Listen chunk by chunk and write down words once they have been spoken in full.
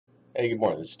Hey, good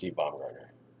morning. This is Steve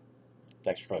Baumgartner.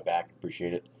 Thanks for coming back.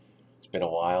 Appreciate it. It's been a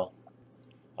while.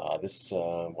 This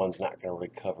one's not going to really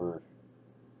cover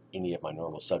any of my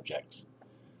normal subjects.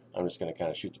 I'm just going to kind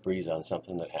of shoot the breeze on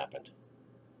something that happened.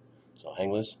 So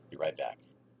hang loose. Be right back.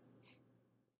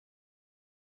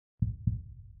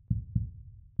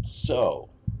 So,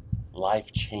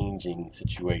 life-changing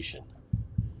situation.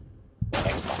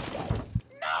 Xbox died.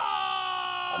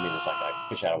 I mean, it's like I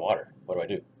fish out of water. What do I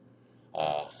do?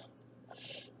 Uh,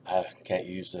 I can't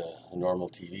use a normal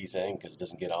TV thing because it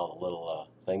doesn't get all the little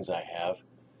things I have.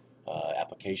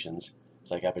 Applications.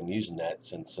 It's like I've been using that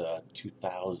since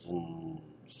 2000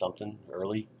 something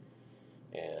early,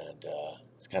 and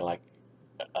it's kind of like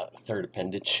a third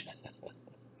appendage.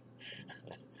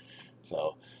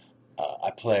 So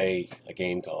I play a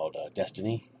game called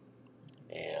Destiny,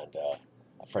 and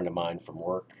a friend of mine from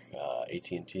work,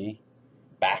 AT&T,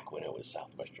 back when it was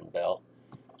Southwestern Bell.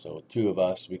 So with two of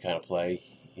us, we kind of play.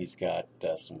 He's got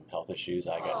some health issues.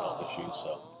 I got health issues,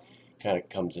 so it kind of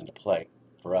comes into play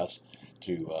for us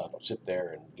to sit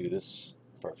there and do this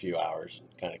for a few hours and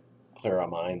kind of clear our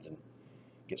minds and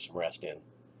get some rest in.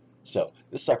 So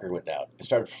this sucker went out. It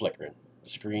started flickering. The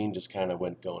screen just kind of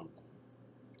went going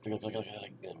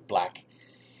black,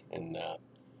 and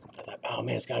I thought, oh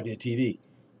man, it's got to be the TV.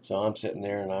 So I'm sitting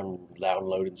there and I'm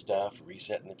downloading stuff,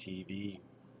 resetting the TV,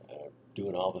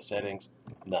 doing all the settings,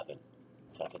 nothing.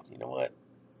 So I thought, you know what?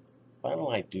 Why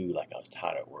don't I do like I was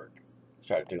taught at work?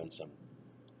 Started doing some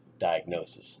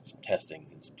diagnosis, some testing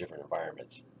in some different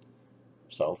environments.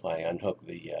 So I unhook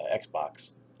the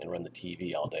xBox and run the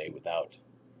TV all day without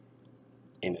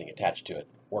anything attached to it.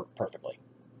 Worked perfectly.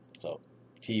 So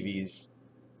TV's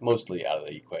mostly out of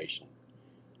the equation.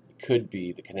 It could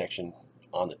be the connection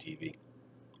on the TV.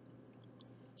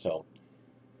 So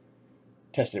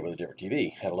tested it with a different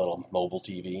TV. Had a little mobile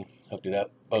TV, hooked it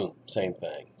up, boom, same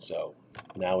thing. So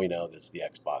now we know this is the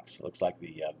xBox. It looks like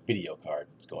the video card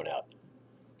is going out.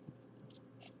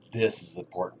 This is the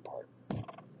important part.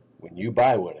 When you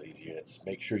buy one of these units,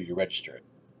 make sure you register it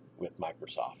with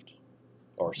Microsoft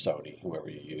or Sony, whoever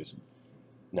you use.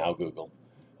 Now Google.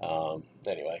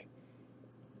 Anyway,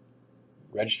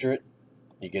 register it.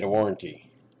 You get a warranty.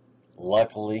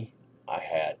 Luckily, I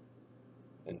had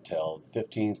until the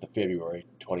 15th of February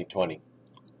 2020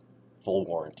 full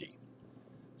warranty.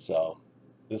 So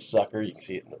this sucker, you can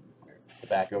see it in the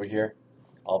back over here,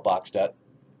 all boxed up.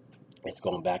 It's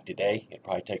going back today. It'll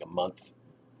probably take a month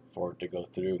for it to go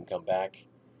through and come back.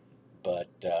 But,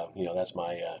 you know, that's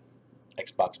my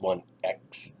Xbox One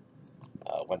X,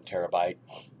 1 terabyte.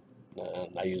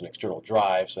 And I use an external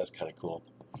drive, so that's kind of cool.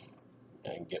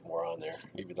 I can get more on there,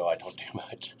 even though I don't do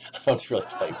much. I don't really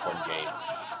play one game,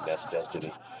 and that's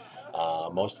Destiny.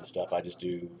 Most of the stuff I just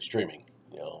do streaming,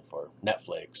 you know, for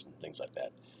Netflix and things like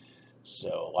that.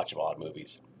 So I watch a lot of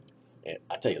movies. And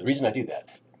I tell you, the reason I do that,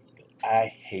 I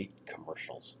hate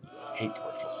commercials. Hate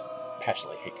commercials.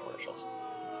 Passionately hate commercials.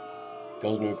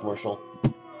 Goes into a commercial,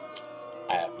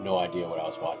 I have no idea what I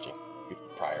was watching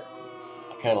prior.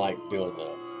 I kind of like doing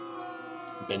the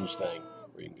binge thing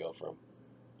where you can go from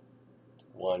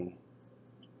one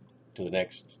to the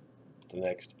next to the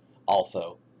next.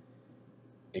 Also,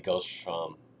 it goes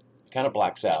from, it kind of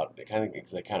blacks out. They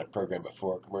kind of program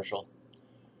before a commercial,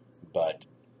 but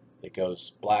it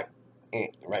goes black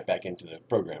right back into the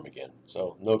program again.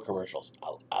 So no commercials.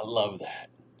 I love that.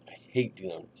 I hate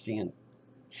seeing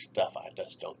stuff I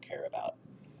just don't care about.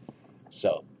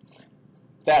 So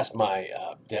that's my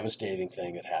devastating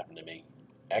thing that happened to me.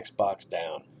 Xbox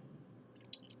down.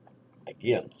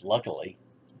 Again, luckily,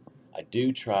 I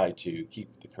do try to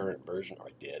keep the current version, or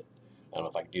I did. I don't know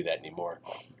if I can do that anymore.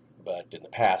 But in the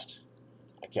past,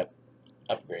 I kept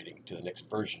upgrading to the next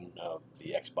version of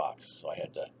the Xbox. So I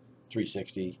had the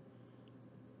 360,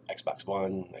 Xbox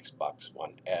One, Xbox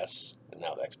One S, and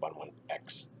now the Xbox One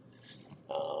X.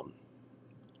 Um,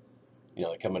 you know,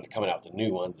 they're coming out with the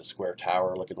new one, the square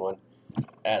tower looking one.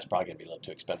 That's probably going to be a little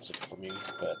too expensive for me,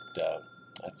 but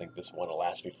I think this one will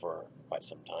last me for quite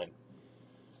some time.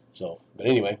 So, but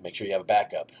anyway, make sure you have a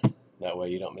backup. That way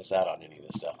you don't miss out on any of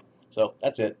this stuff. So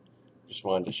that's it. Just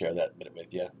wanted to share that bit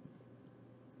with you.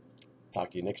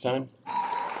 Talk to you next time.